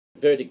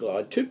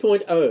Vertiglide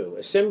 2.0,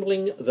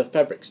 assembling the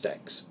fabric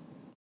stacks.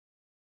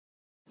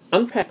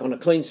 Unpack on a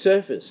clean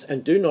surface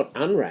and do not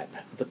unwrap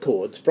the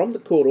cords from the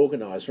cord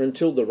organiser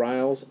until the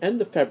rails and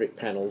the fabric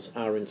panels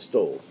are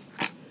installed.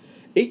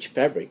 Each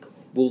fabric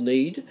will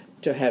need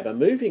to have a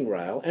moving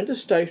rail and a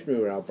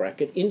stationary rail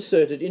bracket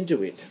inserted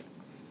into it.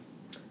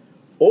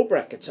 All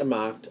brackets are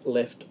marked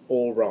left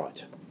or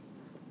right.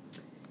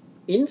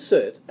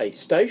 Insert a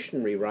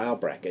stationary rail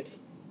bracket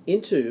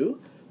into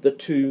the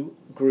two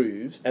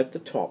grooves at the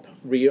top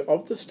rear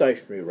of the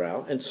stationary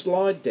rail and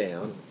slide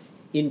down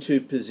into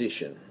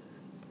position.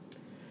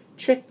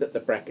 Check that the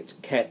bracket's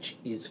catch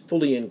is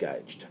fully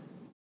engaged.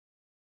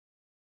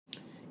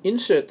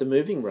 Insert the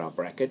moving rail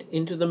bracket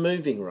into the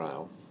moving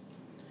rail.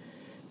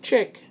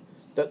 Check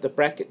that the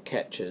bracket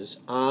catches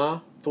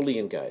are fully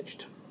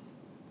engaged.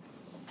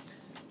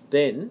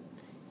 Then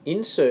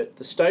insert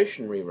the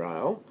stationary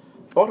rail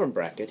bottom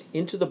bracket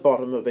into the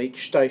bottom of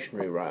each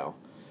stationary rail.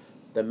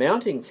 The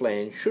mounting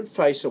flange should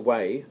face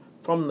away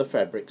from the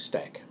fabric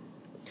stack.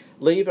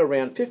 Leave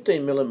around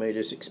 15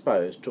 mm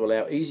exposed to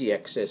allow easy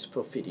access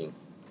for fitting.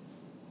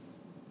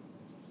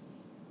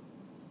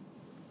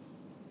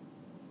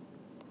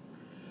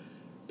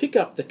 Pick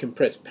up the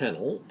compressed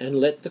panel and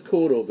let the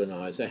cord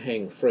organiser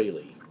hang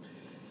freely.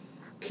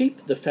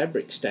 Keep the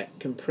fabric stack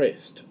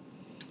compressed.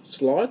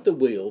 Slide the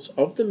wheels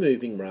of the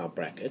moving rail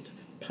bracket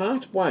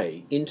part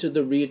way into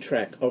the rear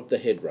track of the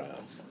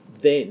headrail.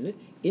 Then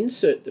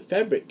insert the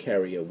fabric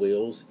carrier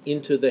wheels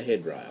into the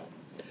headrail.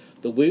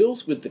 The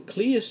wheels with the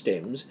clear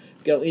stems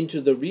go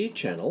into the rear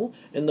channel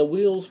and the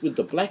wheels with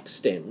the black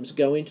stems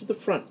go into the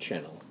front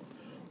channel.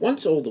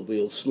 Once all the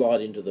wheels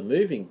slide into the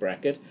moving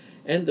bracket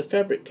and the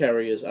fabric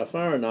carriers are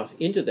far enough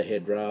into the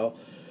headrail,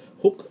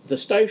 hook the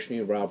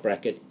stationary rail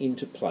bracket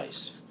into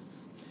place.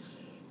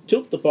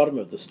 Tilt the bottom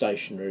of the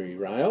stationary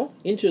rail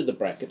into the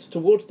brackets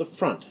towards the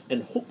front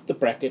and hook the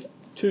bracket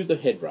to the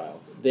headrail.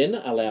 Then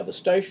allow the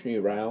stationary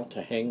rail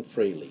to hang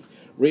freely.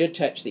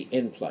 Reattach the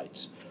end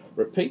plates.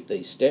 Repeat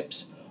these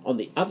steps on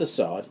the other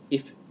side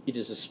if it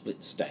is a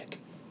split stack.